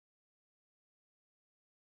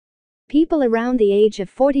People around the age of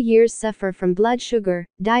 40 years suffer from blood sugar,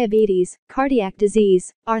 diabetes, cardiac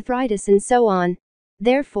disease, arthritis and so on.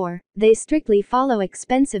 Therefore, they strictly follow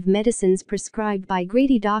expensive medicines prescribed by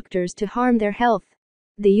greedy doctors to harm their health.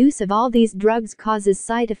 The use of all these drugs causes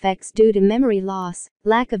side effects due to memory loss,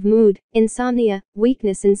 lack of mood, insomnia,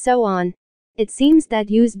 weakness and so on. It seems that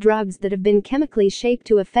use drugs that have been chemically shaped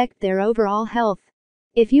to affect their overall health.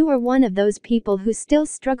 If you are one of those people who's still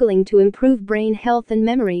struggling to improve brain health and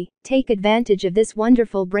memory, take advantage of this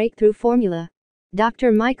wonderful breakthrough formula.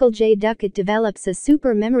 Dr. Michael J. Duckett develops a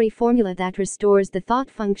super memory formula that restores the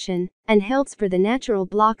thought function and helps for the natural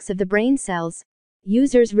blocks of the brain cells.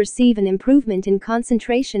 Users receive an improvement in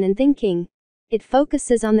concentration and thinking. It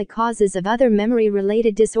focuses on the causes of other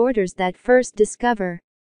memory-related disorders that first discover.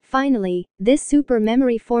 Finally, this super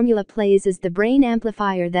memory formula plays as the brain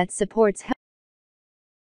amplifier that supports health.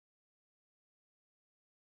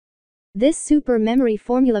 This super memory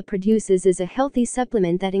formula produces is a healthy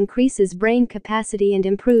supplement that increases brain capacity and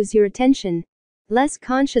improves your attention. Less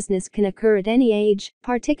consciousness can occur at any age,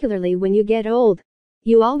 particularly when you get old.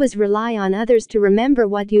 You always rely on others to remember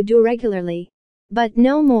what you do regularly. But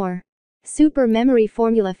no more. Super memory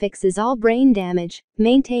formula fixes all brain damage,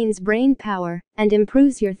 maintains brain power, and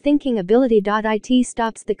improves your thinking ability. It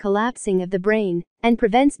stops the collapsing of the brain and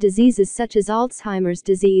prevents diseases such as Alzheimer's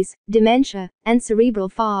disease, dementia, and cerebral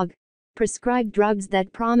fog. Prescribe drugs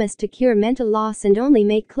that promise to cure mental loss and only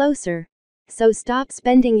make closer. So stop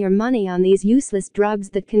spending your money on these useless drugs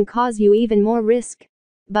that can cause you even more risk.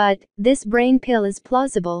 But this brain pill is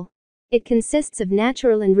plausible. It consists of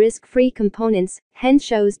natural and risk-free components, hence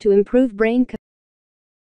shows to improve brain capacity.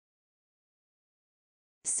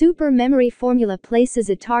 Super memory formula places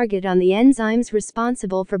a target on the enzymes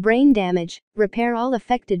responsible for brain damage, repair all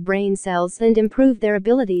affected brain cells and improve their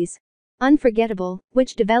abilities. Unforgettable,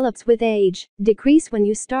 which develops with age, decrease when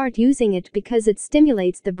you start using it because it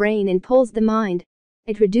stimulates the brain and pulls the mind.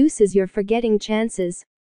 It reduces your forgetting chances.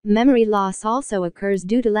 Memory loss also occurs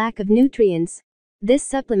due to lack of nutrients. This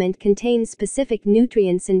supplement contains specific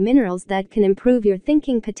nutrients and minerals that can improve your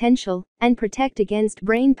thinking potential and protect against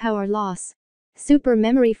brain power loss. Super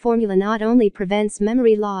memory formula not only prevents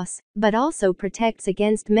memory loss, but also protects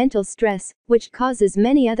against mental stress, which causes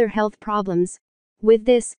many other health problems. With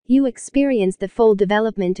this, you experience the full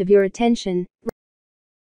development of your attention.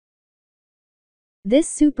 This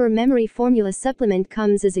super memory formula supplement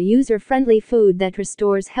comes as a user-friendly food that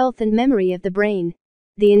restores health and memory of the brain.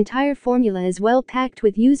 The entire formula is well packed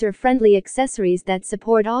with user-friendly accessories that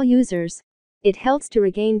support all users. It helps to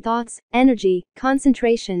regain thoughts, energy,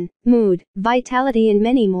 concentration, mood, vitality and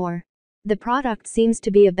many more. The product seems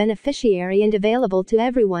to be a beneficiary and available to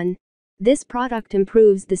everyone. This product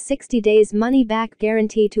improves the 60 days money-back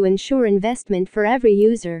guarantee to ensure investment for every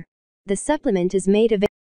user. The supplement is made available.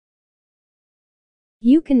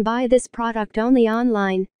 You can buy this product only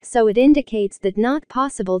online, so it indicates that not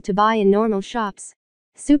possible to buy in normal shops.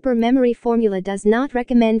 Super memory formula does not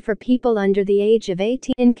recommend for people under the age of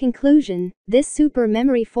 18. In conclusion, this super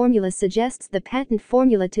memory formula suggests the patent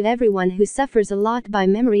formula to everyone who suffers a lot by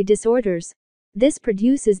memory disorders. This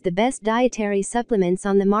produces the best dietary supplements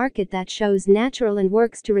on the market that shows natural and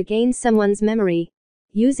works to regain someone's memory.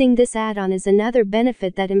 Using this add-on is another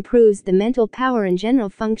benefit that improves the mental power and general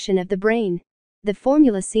function of the brain. The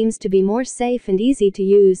formula seems to be more safe and easy to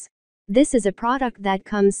use. This is a product that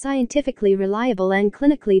comes scientifically reliable and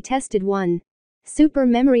clinically tested one. Super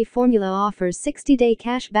memory formula offers 60-day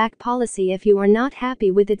cash-back policy if you are not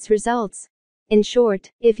happy with its results. In short,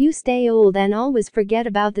 if you stay old and always forget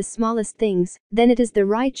about the smallest things, then it is the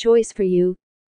right choice for you.